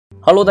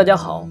Hello， 大家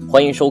好，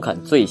欢迎收看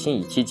最新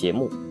一期节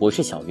目，我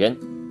是小渊。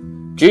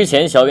之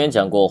前小渊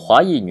讲过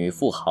华裔女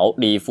富豪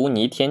里弗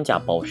尼天价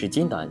保释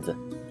金的案子，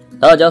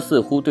大家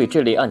似乎对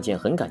这类案件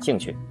很感兴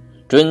趣，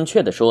准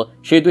确地说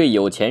是对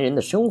有钱人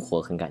的生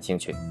活很感兴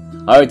趣。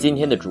而今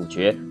天的主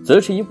角则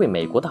是一位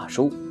美国大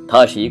叔，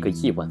他是一个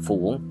亿万富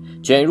翁，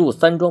卷入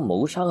3桩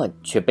谋杀案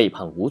却被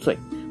判无罪，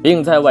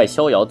并在外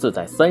逍遥自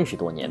在30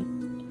多年。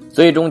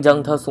最终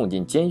将他送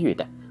进监狱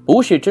的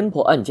不是侦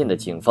破案件的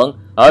警方，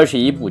而是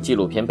一部纪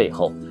录片背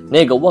后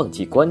那个忘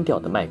记关掉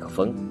的麦克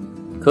风。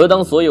可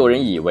当所有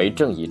人以为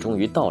正义终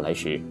于到来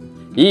时，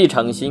一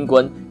场新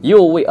冠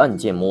又为案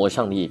件抹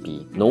上了一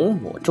笔浓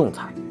抹重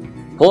彩。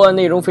破案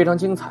内容非常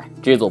精彩，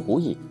制作不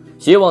易，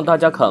希望大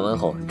家看完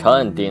后长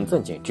按点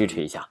赞键支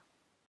持一下。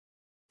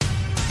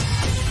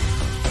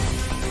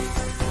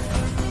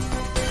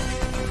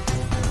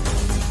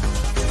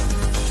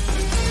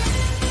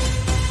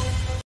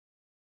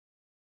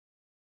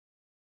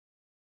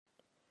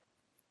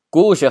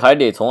故事还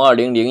得从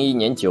2001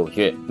年9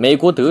月美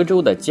国德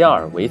州的加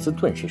尔维斯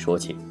顿市说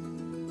起。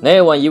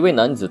那晚一位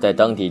男子在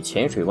当地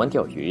浅水湾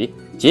钓鱼，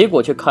结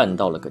果却看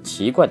到了个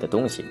奇怪的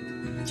东西。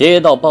接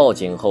到报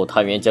警后，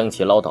探员将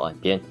其捞到岸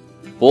边，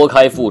拨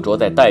开附着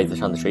在袋子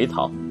上的水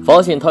草，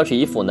发现它是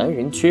一副男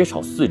人缺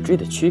少4肢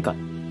的躯干。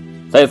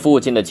在附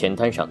近的浅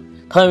滩上，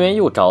探员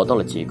又找到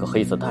了几个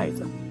黑色袋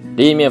子，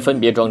里面分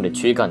别装着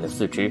躯干的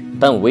4肢，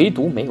但唯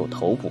独没有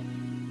头部。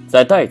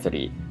在袋子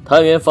里，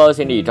探员发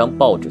现了一张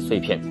报纸碎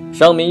片，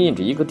上面印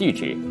着一个地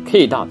址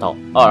K 大道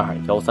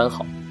2213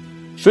号。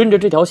顺着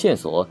这条线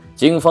索，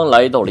警方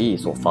来到了一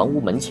所房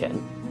屋门前。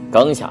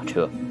刚下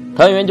车，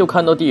探员就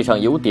看到地上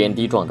有点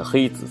滴状的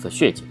黑紫色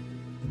血迹。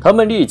他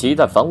们立即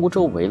在房屋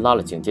周围拉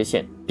了警戒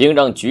线，并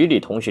让局里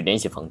同事联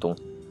系房东。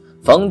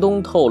房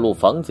东透露，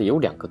房子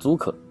有2个租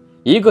客，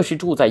一个是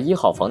住在1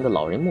号房的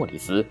老人莫里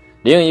斯，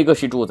另一个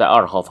是住在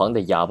2号房的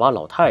哑巴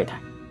老太太。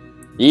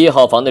1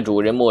号房的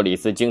主人莫里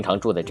斯经常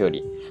住在这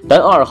里，但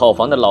2号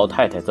房的老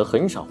太太则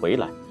很少回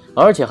来，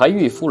而且还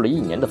预付了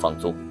1年的房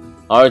租，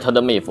而他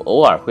的妹夫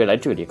偶尔会来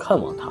这里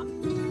看望他。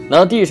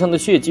那地上的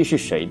血迹是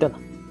谁的呢？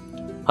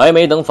还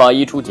没等法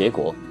医出结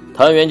果，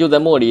探员就在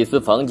莫里斯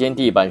房间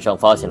地板上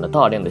发现了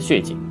大量的血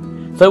迹。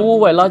在屋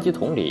外垃圾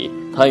桶里，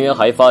探员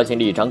还发现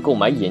了一张购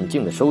买眼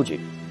镜的收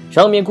据，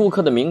上面顾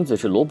客的名字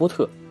是罗伯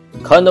特。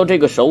看到这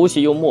个熟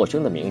悉又陌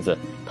生的名字，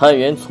探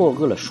员错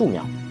愕了数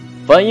秒，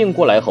反应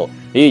过来后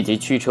立即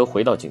驱车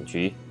回到警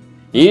局。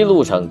一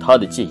路上他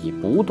的记忆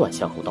不断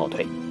向后倒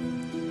退。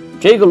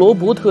这个罗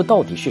伯特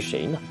到底是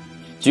谁呢？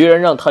居然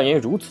让探员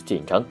如此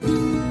紧张。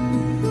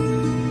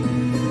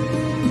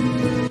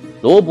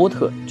罗伯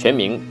特全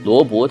名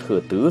罗伯特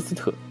·德斯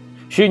特，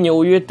是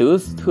纽约德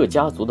斯特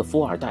家族的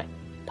富二代。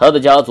他的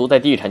家族在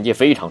地产界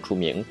非常出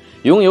名，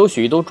拥有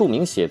许多著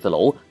名写字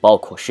楼，包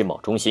括世贸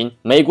中心、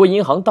美国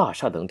银行大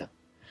厦等等，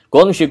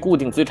光是固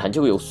定资产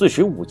就有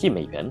45亿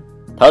美元。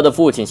他的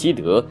父亲西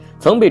德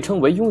曾被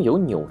称为拥有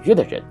纽约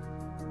的人，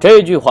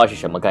这句话是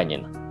什么概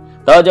念呢？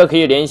大家可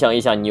以联想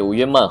一下纽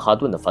约曼哈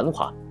顿的繁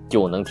华，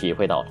就能体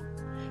会到了。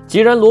既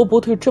然罗伯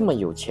特这么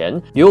有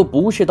钱，又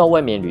不是到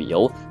外面旅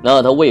游，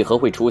那他为何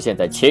会出现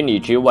在千里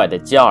之外的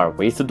加尔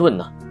维斯顿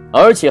呢？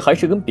而且还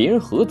是跟别人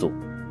合租。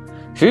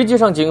实际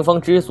上警方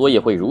之所以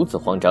会如此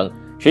慌张，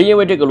是因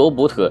为这个罗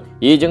伯特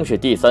已经是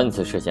第3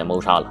次涉嫌谋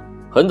杀了。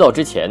很早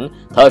之前，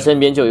他身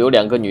边就有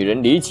2个女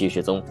人离奇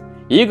失踪，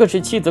一个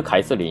是妻子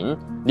凯瑟琳，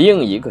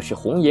另一个是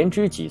红颜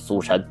知己苏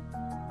珊。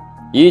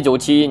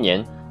1971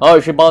年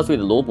，28岁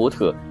的罗伯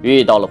特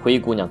遇到了灰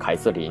姑娘凯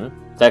瑟琳。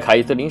在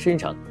凯瑟琳身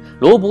上，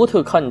罗伯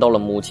特看到了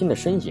母亲的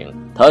身影。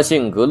她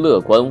性格乐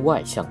观、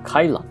外向、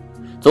开朗，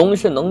总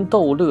是能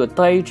逗乐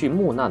呆滞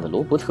木讷的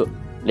罗伯特。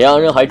2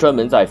人还专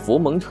门在佛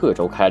蒙特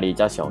州开了一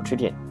家小吃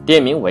店，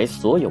店名为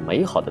所有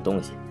美好的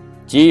东西。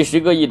几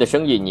10个亿的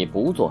生意你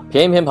不做，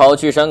偏偏跑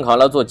去山卡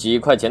拉做几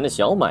块钱的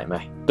小买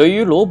卖。对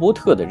于罗伯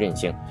特的任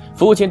性，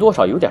父亲多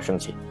少有点生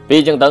气，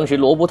毕竟当时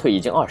罗伯特已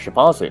经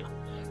28岁了，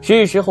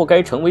是时候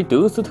该成为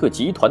德斯特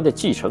集团的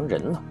继承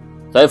人了。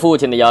在父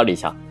亲的压力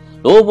下，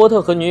罗伯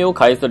特和女友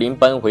凯瑟琳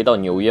搬回到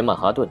纽约曼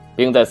哈顿，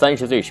并在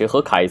30岁时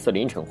和凯瑟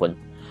琳成婚。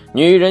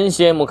女人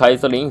羡慕凯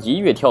瑟琳一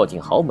跃跳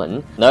进豪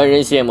门，男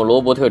人羡慕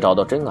罗伯特找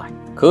到真爱。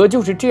可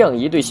就是这样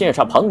一对羡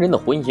煞旁人的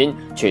婚姻，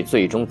却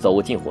最终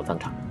走进火葬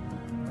场。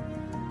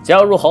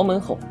加入豪门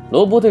后，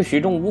罗伯特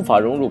始终无法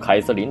融入凯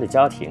瑟琳的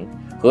家庭，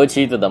和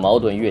妻子的矛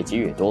盾越积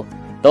越多，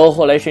到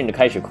后来甚至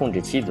开始控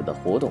制妻子的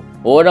活动。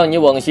我让你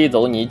往西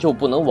走，你就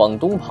不能往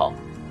东跑。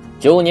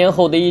9年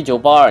后的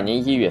1982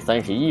年1月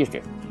31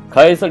日，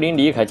凯瑟琳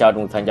离开家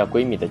中参加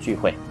闺蜜的聚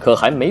会，可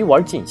还没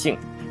玩尽兴，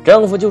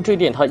丈夫就致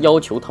电她，要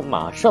求她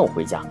马上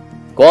回家。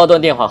挂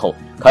断电话后，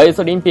凯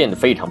瑟琳变得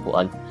非常不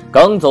安。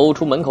刚走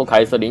出门口，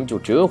凯瑟琳就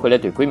折回来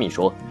对闺蜜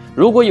说，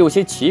如果有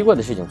些奇怪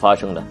的事情发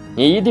生了，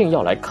你一定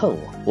要来看我，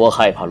我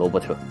害怕罗伯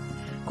特。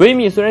闺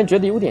蜜虽然觉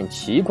得有点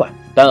奇怪，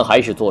但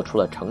还是做出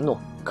了承诺。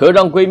可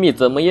让闺蜜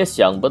怎么也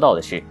想不到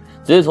的是，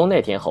自从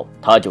那天后，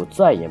她就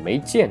再也没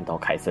见到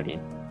凯瑟琳，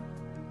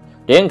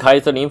连凯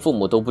瑟琳父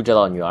母都不知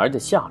道女儿的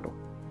下落。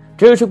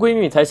这时闺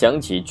蜜才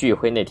想起聚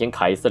会那天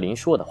凯瑟琳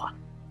说的话，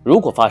如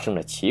果发生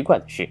了奇怪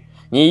的事，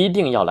你一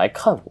定要来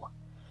看我。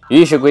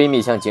于是闺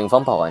蜜向警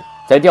方报案，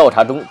在调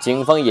查中，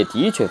警方也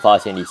的确发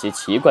现了一些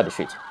奇怪的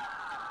事情。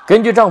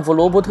根据丈夫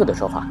罗伯特的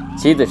说法，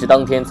妻子是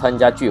当天参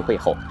加聚会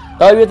后，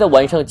大约在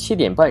晚上7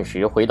点半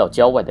时回到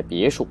郊外的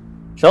别墅，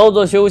稍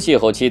作休息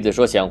后，妻子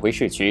说想回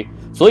市区，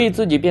所以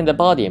自己便在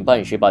8点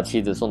半时把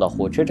妻子送到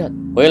火车站。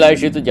回来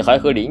时自己还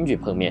和邻居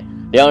碰面，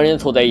两人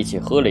凑在一起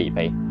喝了一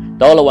杯。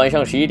到了晚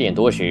上11点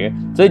多时，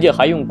自己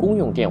还用公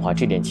用电话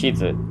致电妻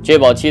子，确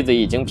保妻子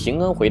已经平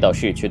安回到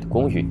市区的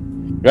公寓，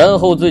然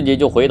后自己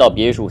就回到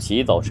别墅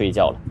洗澡睡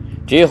觉了。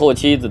之后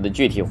妻子的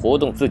具体活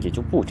动自己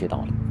就不知道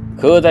了。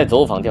可在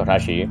走访调查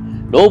时，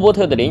罗伯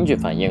特的邻居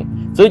反映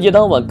自己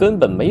当晚根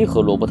本没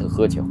和罗伯特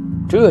喝酒，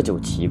这就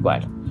奇怪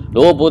了。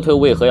罗伯特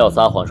为何要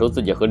撒谎说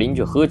自己和邻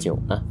居喝酒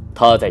呢？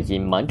他在隐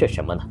瞒着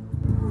什么呢？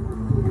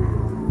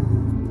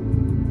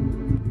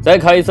在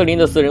凯瑟琳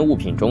的私人物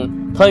品中，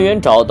探员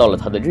找到了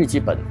她的日记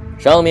本，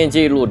上面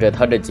记录着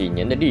她这几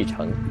年的历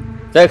程。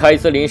在凯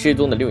瑟琳失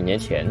踪的6年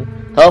前，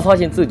她发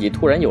现自己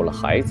突然有了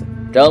孩子。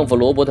丈夫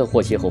罗伯特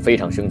获悉后非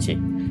常生气，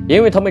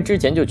因为他们之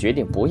前就决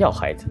定不要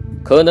孩子，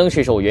可能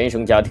是受原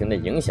生家庭的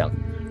影响。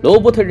罗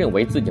伯特认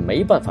为自己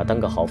没办法当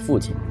个好父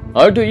亲，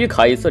而对于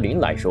凯瑟琳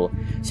来说，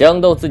想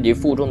到自己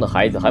腹中的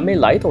孩子还没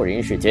来到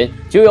人世间，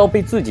就要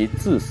被自己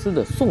自私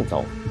地送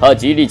走，她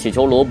极力祈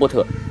求罗伯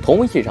特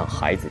同意让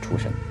孩子出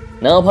生，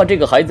哪怕这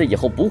个孩子以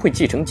后不会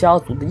继承家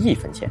族的1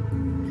分钱。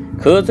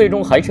可最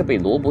终还是被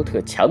罗伯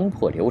特强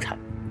迫流产。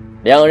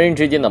两人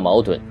之间的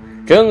矛盾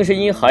正是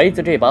因孩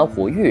子这把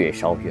火越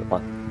烧越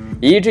旺，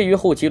以至于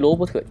后期罗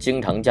伯特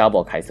经常家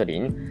暴凯瑟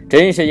琳，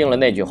真是应了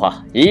那句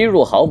话，一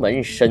入豪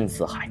门深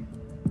似海。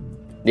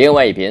另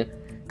外一边，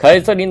凯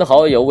瑟琳的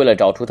好友为了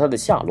找出她的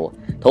下落，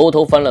偷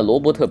偷翻了罗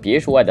伯特别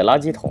墅外的垃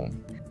圾桶，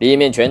里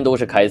面全都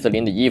是凯瑟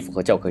琳的衣服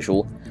和教科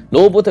书。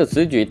罗伯特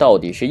此举到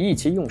底是意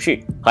气用事，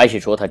还是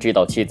说他知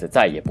道妻子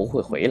再也不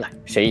会回来，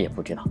谁也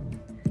不知道。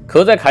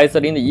可在凯瑟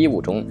琳的衣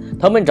物中，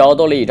他们找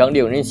到了一张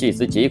令人细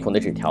思极恐的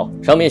纸条，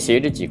上面写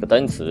着几个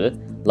单词：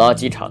垃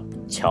圾场、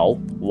桥、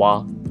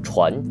洼、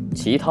船、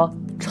其他、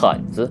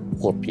铲子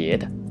或别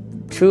的、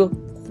车、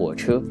火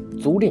车、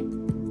租赁。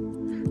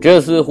这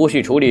似乎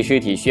是处理尸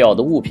体需要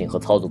的物品和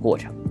操作过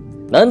程。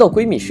难道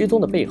闺蜜失踪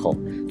的背后，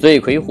罪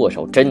魁祸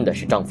首真的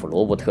是丈夫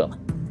罗伯特吗？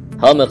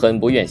他们很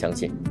不愿相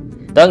信，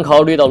但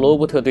考虑到罗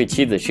伯特对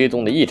妻子失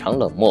踪的异常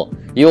冷漠，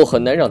又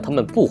很难让他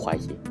们不怀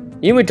疑。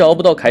因为找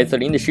不到凯瑟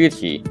琳的尸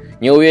体，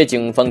纽约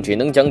警方只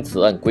能将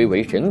此案归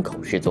为人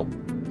口失踪。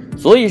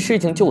所以事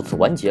情就此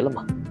完结了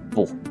吗？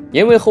不，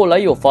因为后来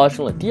又发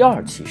生了第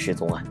2起失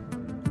踪案。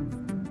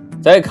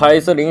在凯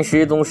瑟琳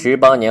失踪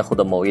18年后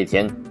的某一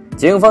天，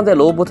警方在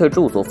罗伯特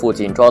住所附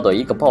近抓到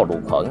一个暴露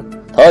狂，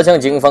他向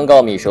警方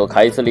告密说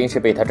凯瑟琳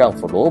是被她丈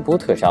夫罗伯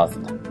特杀死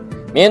的。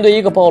面对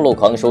一个暴露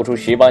狂说出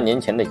18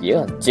年前的疑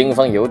案，警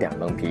方有点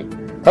懵逼，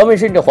他们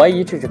甚至怀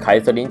疑这是凯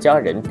瑟琳家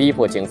人逼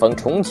迫警方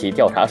重启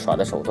调查耍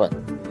的手段。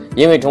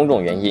因为种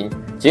种原因，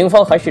警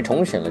方还是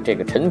重审了这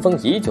个尘封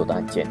已久的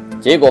案件，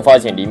结果发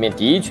现里面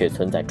的确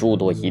存在诸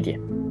多疑点。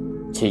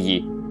其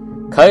一，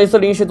凯瑟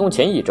琳失踪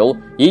前1周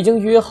已经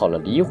约好了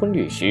离婚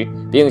律师，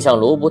并向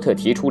罗伯特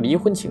提出离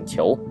婚请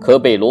求，可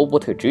被罗伯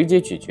特直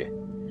接拒绝。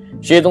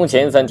失踪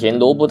前3天，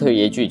罗伯特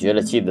也拒绝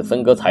了妻子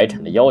分割财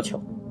产的要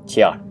求。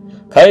其二，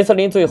凯瑟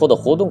琳最后的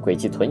活动轨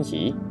迹存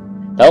疑。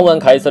当晚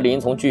凯瑟琳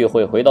从聚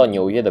会回到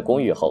纽约的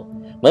公寓后，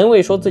门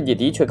卫说自己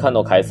的确看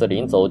到凯瑟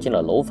琳走进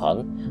了楼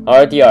房，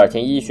而第2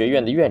天医学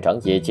院的院长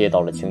也接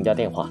到了请假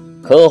电话。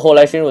可后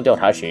来深入调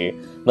查时，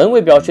门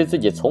卫表示自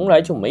己从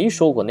来就没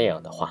说过那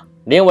样的话。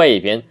另外一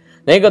边，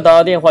那个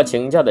打电话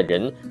请假的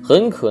人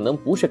很可能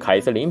不是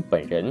凯瑟琳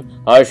本人，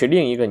而是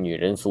另一个女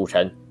人苏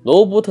珊，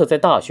罗伯特在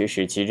大学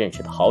时期认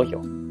识的好友。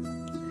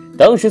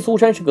当时苏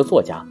珊是个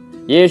作家，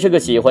也是个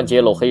喜欢揭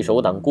露黑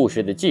手党故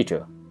事的记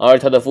者，而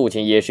他的父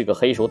亲也是个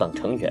黑手党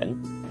成员。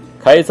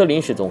凯瑟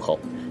琳失踪后，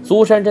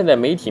苏珊站在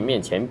媒体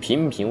面前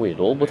频频为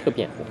罗伯特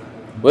辩护。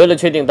为了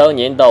确定当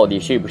年到底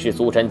是不是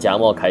苏珊假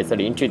冒凯瑟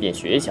琳致电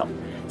学校，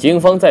警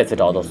方再次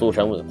找到苏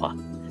珊问话。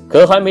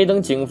可还没等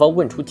警方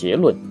问出结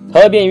论，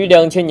他便于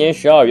2000年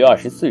12月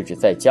24日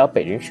在家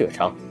被人射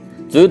杀，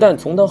子弹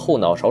从他后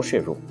脑勺射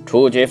入，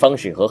处决方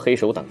式和黑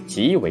手党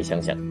极为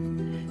相像。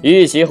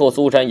遇袭后，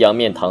苏珊仰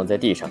面躺在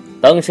地上，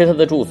当时他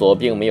的住所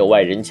并没有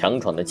外人强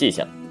闯的迹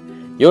象。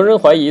有人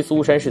怀疑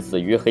苏珊是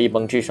死于黑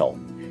帮之手，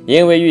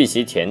因为遇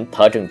袭前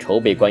他正筹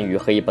备关于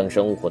黑帮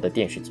生活的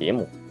电视节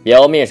目，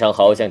表面上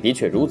好像的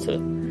确如此。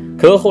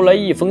可后来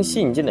一封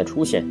信件的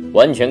出现，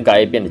完全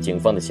改变了警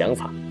方的想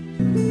法。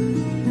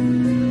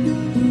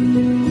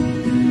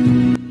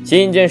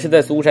信件是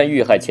在苏珊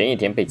遇害前1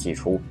天被寄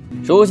出，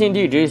收信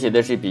地址写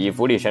的是比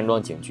弗利山庄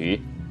警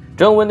局，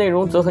正文内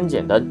容则很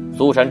简单，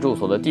苏珊住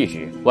所的地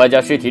址外加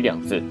尸体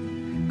2字。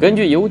根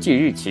据邮寄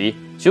日期，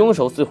凶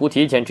手似乎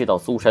提前知道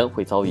苏珊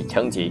会遭遇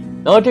枪击，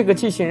那这个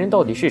寄信人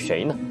到底是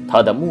谁呢？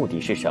他的目的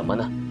是什么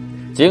呢？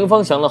警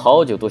方想了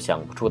好久都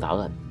想不出答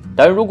案，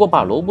但如果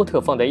把罗伯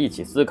特放在一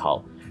起思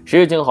考，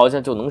事情好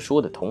像就能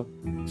说得通。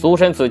苏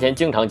珊此前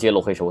经常揭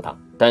露黑手党，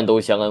但都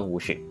相安无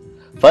事。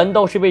反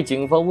倒是被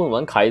警方问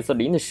完凯瑟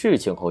琳的事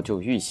情后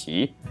就遇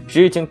袭。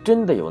事情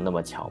真的有那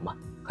么巧吗？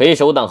黑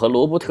手党和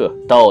罗伯特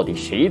到底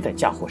谁在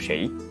嫁祸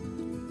谁？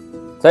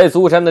在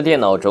苏珊的电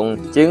脑中，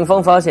警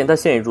方发现她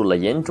陷入了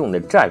严重的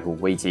债务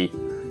危机，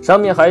上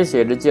面还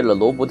写着借了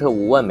罗伯特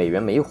5万美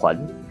元没还。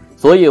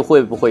所以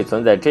会不会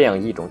存在这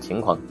样一种情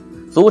况？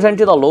苏珊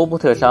知道罗伯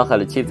特杀害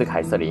了妻子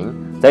凯瑟琳，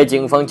在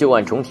警方旧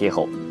案重提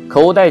后，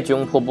口袋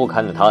窘迫不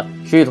堪的他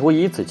试图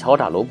以此敲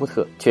诈罗伯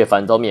特，却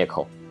反遭灭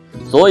口。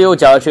所有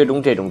假设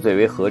中这种最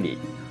为合理，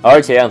而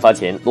且案发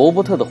前罗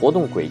伯特的活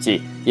动轨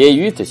迹也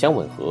与此相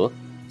吻合，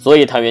所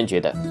以探员觉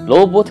得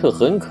罗伯特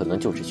很可能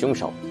就是凶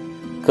手。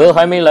可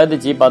还没来得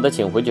及把他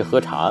请回去喝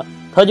茶，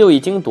他就已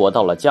经躲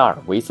到了加尔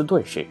维斯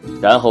顿市，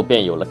然后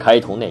便有了开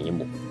头那一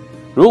幕。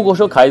如果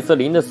说凯瑟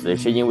琳的死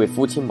是因为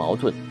夫妻矛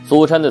盾，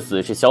苏珊的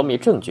死是消灭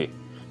证据，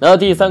那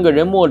第三个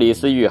人莫里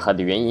斯遇害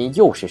的原因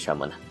又是什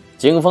么呢？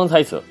警方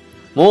猜测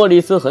莫里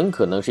斯很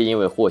可能是因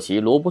为获悉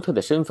罗伯特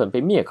的身份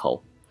被灭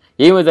口，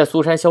因为在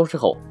苏珊消失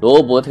后，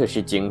罗伯特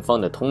是警方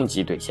的通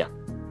缉对象。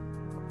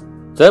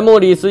在莫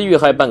里斯遇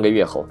害半个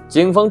月后，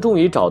警方终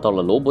于找到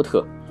了罗伯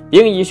特，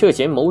并以涉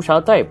嫌谋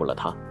杀逮捕了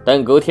他。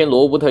但隔天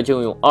罗伯特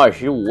就用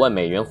25万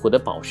美元获得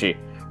保释，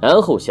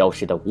然后消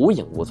失得无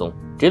影无踪。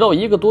直到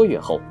1个多月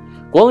后，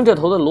光着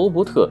头的罗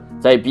伯特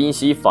在宾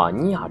夕法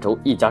尼亚州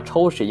一家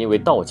超市因为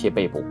盗窃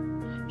被捕。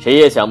谁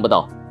也想不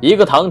到，一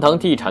个堂堂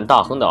地产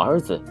大亨的儿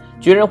子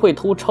居然会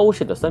偷超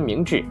市的三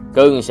明治。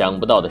更想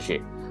不到的是，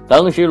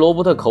当时罗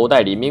伯特口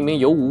袋里明明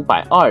有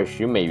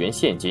520美元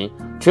现金，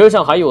车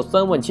上还有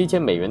37000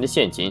美元的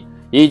现金，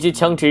以及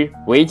枪支、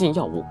违禁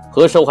药物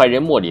和受害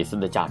人莫里斯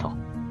的驾照。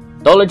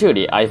到了这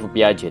里，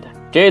 FBI 觉得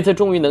这次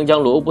终于能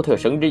将罗伯特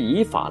绳之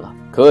以法了。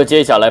可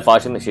接下来发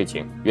生的事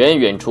情远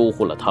远出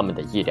乎了他们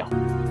的意料。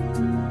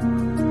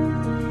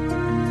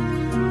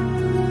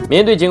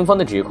面对警方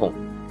的指控，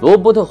罗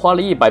伯特花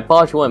了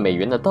180万美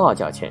元的大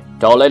价钱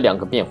找来2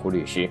个辩护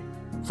律师。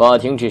法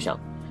庭之上，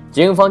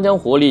警方将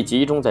火力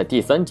集中在第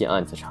3件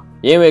案子上，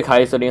因为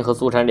凯瑟琳和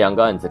苏珊2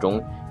个案子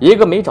中，一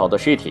个没找到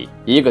尸体，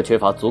一个缺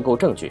乏足够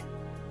证据。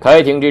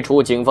开庭之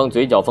初，警方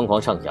嘴角疯狂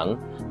上扬，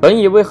本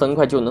以为很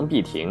快就能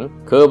闭庭，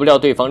可不料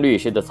对方律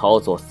师的操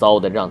作骚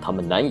得让他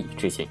们难以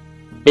置信。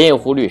辩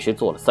护律师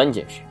做了3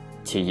件事，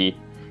其一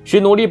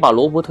是努力把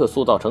罗伯特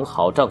塑造成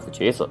好丈夫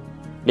角色，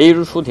例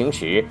如出庭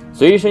时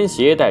随身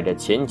携带着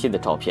前妻的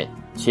照片；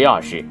其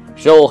二是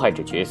受害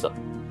者角色。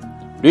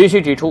律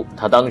师指出，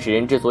他当事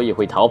人之所以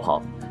会逃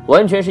跑，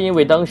完全是因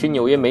为当时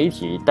纽约媒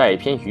体带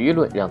偏舆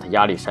论让他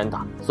压力山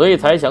大，所以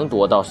才想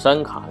躲到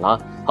山卡拉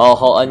好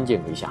好安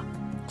静一下。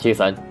其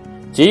三，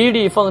极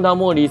力放大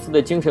莫里斯的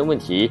精神问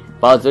题，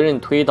把责任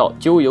推到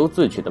咎由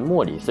自取的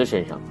莫里斯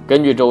身上。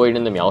根据周围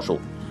人的描述，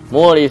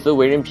莫里斯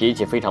为人脾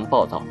气非常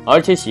暴躁，而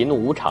且喜怒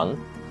无常。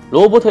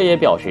罗伯特也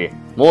表示，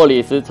莫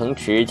里斯曾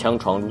持枪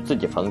闯入自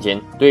己房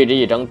间，对着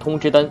一张通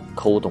知单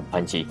扣动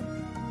扳机。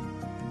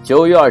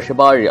9月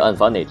28日案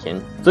发那天，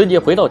自己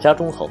回到家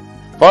中后，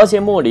发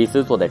现莫里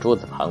斯坐在桌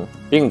子旁，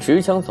并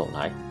持枪走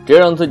来，这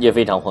让自己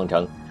非常慌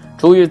张。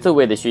出于自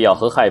卫的需要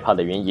和害怕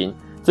的原因，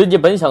自己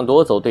本想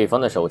夺走对方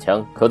的手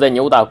枪，可在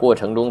扭打过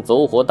程中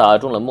走火打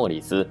中了莫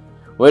里斯。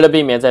为了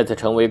避免再次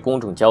成为公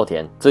众焦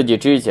点，自己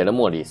肢解了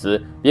莫里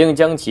斯，并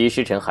将其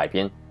尸沉海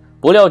边。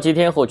不料几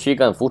天后，躯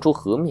干浮出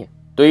河面。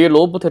对于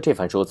罗伯特这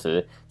番说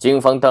辞，警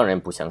方当然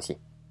不相信，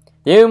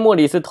因为莫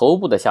里斯头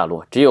部的下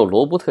落只有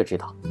罗伯特知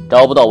道，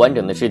找不到完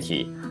整的尸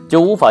体，就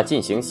无法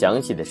进行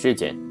详细的尸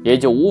检，也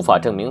就无法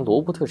证明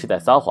罗伯特是在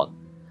撒谎。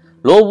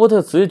罗伯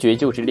特此举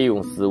就是利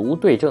用死无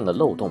对证的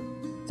漏洞。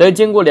在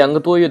经过2个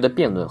多月的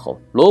辩论后，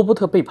罗伯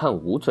特被判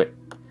无罪。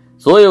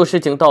所有事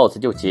情到此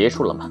就结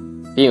束了吗？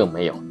并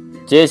没有。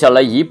接下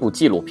来一部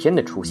纪录片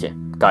的出现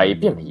改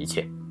变了一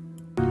切。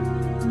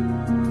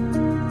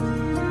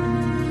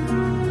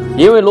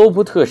因为罗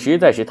伯特实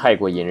在是太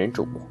过引人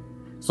瞩目，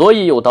所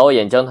以有导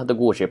演将他的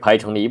故事拍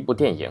成了一部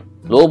电影。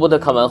罗伯特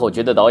看完后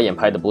觉得导演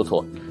拍得不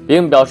错，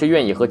并表示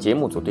愿意和节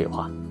目组对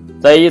话。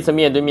在一次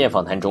面对面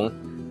访谈中，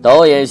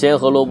导演先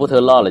和罗伯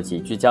特唠了几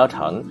句家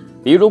常，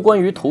比如关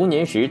于童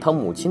年时他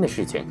母亲的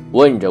事情。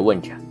问着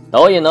问着，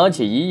导演拿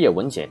起一页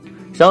文件，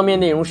上面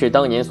内容是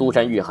当年苏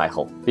珊遇害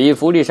后比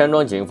弗利山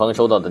庄警方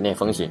收到的那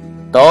封信。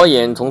导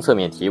演从侧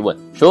面提问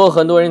说，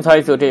很多人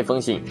猜测这封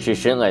信是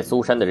深爱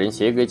苏珊的人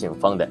写给警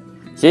方的，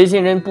写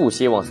信人不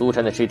希望苏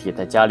珊的尸体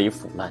在家里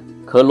腐烂，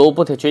可罗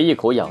伯特却一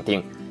口咬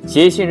定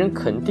写信人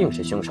肯定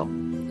是凶手。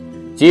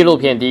纪录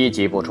片第1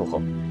集播出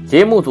后，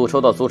节目组收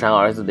到苏珊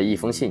儿子的一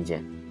封信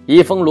件，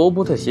一封罗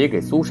伯特写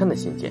给苏珊的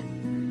信件，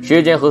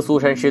时间和苏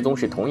珊失踪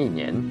是同一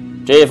年。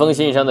这封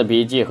信上的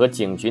笔记和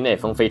警局那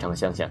封非常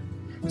相像，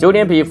就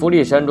连比弗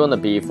利山庄的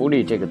比弗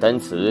利这个单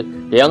词，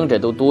两者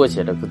都多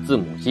写了个字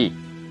母 E。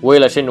 为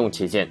了慎重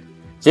起见，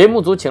节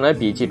目组请来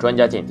笔记专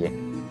家鉴定，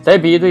在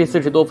比对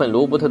40多份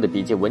罗伯特的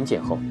笔记文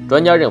件后，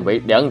专家认为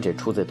两者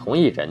出自同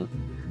一人，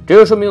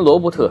这说明罗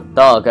伯特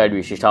大概率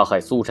是杀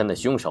害苏珊的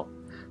凶手，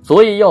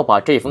所以要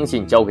把这封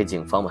信交给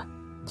警方们。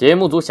节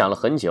目组想了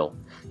很久，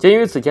鉴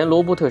于此前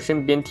罗伯特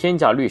身边天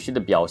价律师的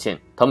表现，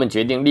他们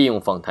决定利用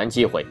访谈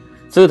机会，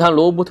刺探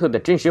罗伯特的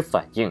真实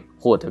反应，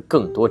获得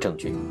更多证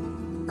据。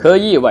可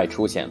意外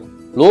出现了，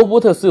罗伯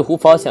特似乎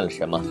发现了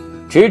什么，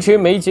迟迟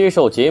没接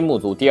受节目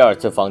组第2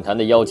次访谈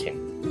的邀请。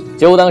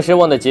就当失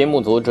望的节目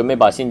组准备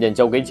把信件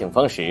交给警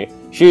方时，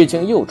事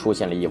情又出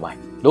现了意外，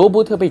罗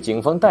伯特被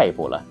警方逮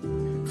捕了。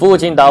父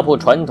亲打破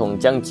传统，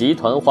将集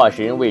团话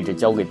事人位置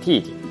交给弟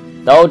弟，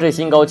导致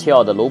心高气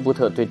傲的罗伯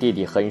特对弟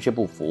弟很是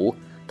不服，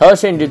他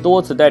甚至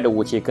多次带着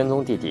武器跟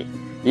踪弟弟，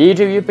以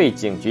至于被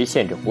警局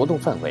限制活动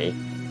范围。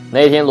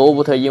那天罗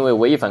伯特因为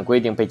违反规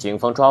定被警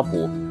方抓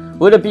捕，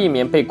为了避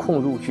免被控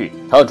入狱，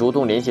他主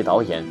动联系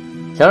导演，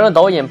想让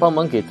导演帮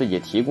忙给自己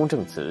提供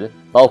证词，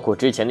包括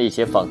之前的一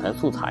些访谈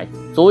素材。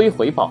作为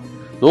回报，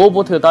罗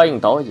伯特答应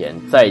导演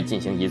再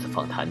进行一次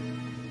访谈。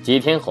几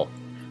天后，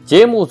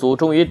节目组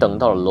终于等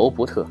到了罗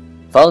伯特。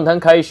访谈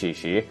开始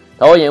时，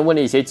导演问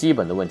了一些基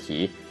本的问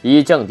题，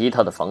以降低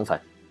他的防范。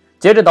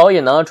接着导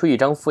演拿出一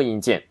张复印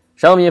件，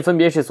上面分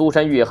别是苏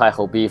珊遇害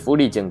后比弗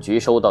利警局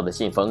收到的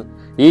信封，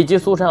以及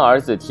苏珊儿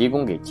子提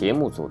供给节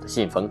目组的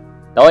信封。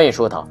导演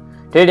说道，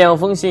这2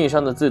封信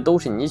上的字都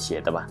是你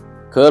写的吧？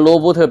可罗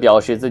伯特表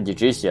示自己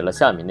只写了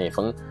下面那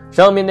封，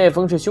上面那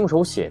封是凶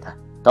手写的。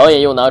导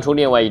演又拿出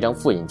另外一张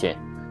复印件，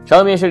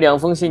上面是2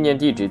封信件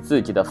地址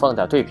字迹的放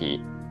大对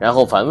比，然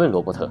后反问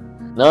罗伯特，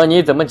那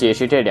你怎么解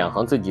释这2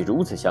行字迹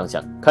如此相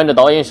像？看着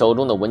导演手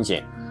中的文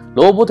件，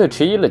罗伯特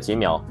迟疑了几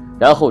秒，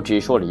然后只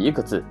说了一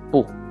个字，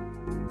不。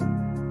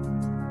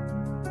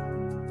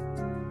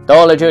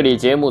到了这里，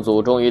节目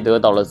组终于得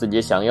到了自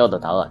己想要的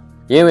答案，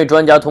因为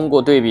专家通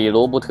过对比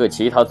罗伯特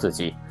其他字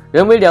迹，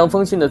认为2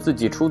封信的字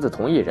迹出自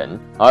同一人，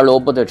而罗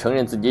伯特承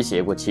认自己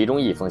写过其中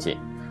1封信，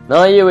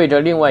那意味着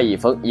另外1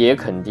封也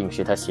肯定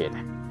是他写的。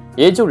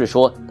也就是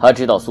说，他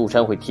知道苏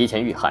珊会提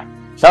前遇害，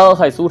杀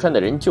害苏珊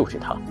的人就是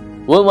他。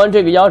问完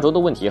这个压轴的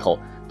问题后，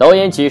导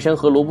演起身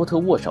和罗伯特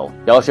握手，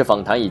表示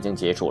访谈已经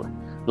结束了，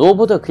罗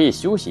伯特可以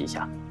休息一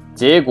下。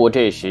结果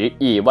这时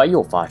意外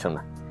又发生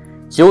了。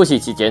休息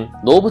期间，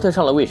罗伯特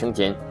上了卫生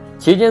间，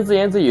期间自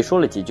言自语说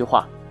了几句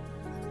话。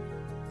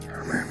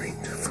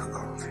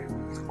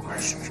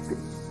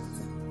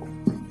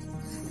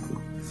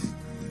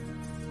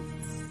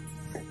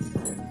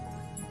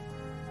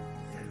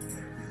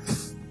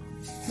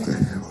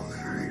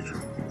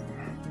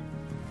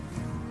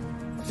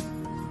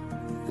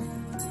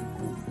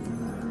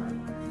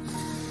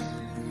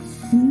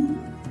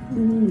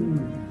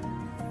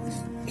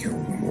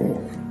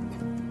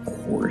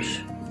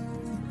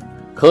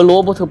可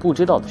罗伯特不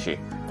知道的是，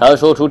他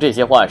说出这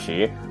些话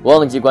时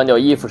忘记关掉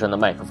衣服上的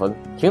麦克风。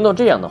听到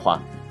这样的话，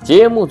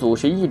节目组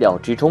是意料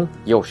之中，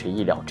又是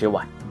意料之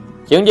外。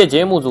凭借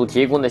节目组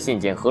提供的信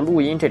件和录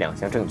音这2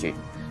项证据，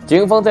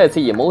警方再次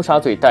以谋杀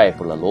罪逮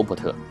捕了罗伯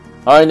特。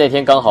而那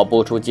天刚好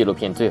播出纪录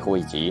片最后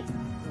一集。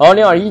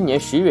2021年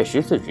10月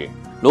14日，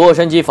洛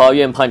杉矶法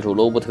院判处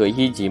罗伯特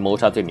1级谋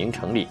杀罪名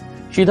成立，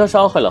是他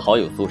杀害了好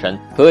友苏珊。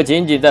可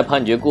仅仅在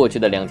判决过去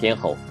的2天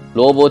后，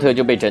罗伯特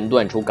就被诊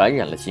断出感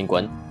染了新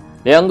冠。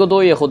2个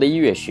多月后的1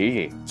月10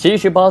日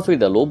，78岁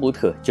的罗伯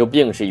特就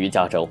病逝于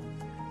加州。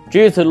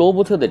至此，罗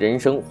伯特的人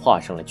生画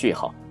上了句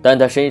号，但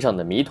他身上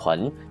的谜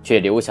团却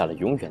留下了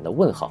永远的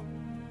问号。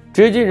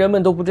至今人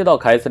们都不知道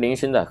凯瑟琳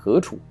身在何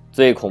处。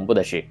最恐怖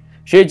的是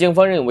警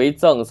方认为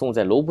葬送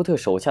在罗伯特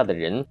手下的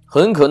人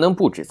很可能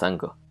不止3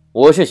个。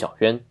我是小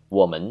渊，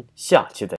我们下期再见。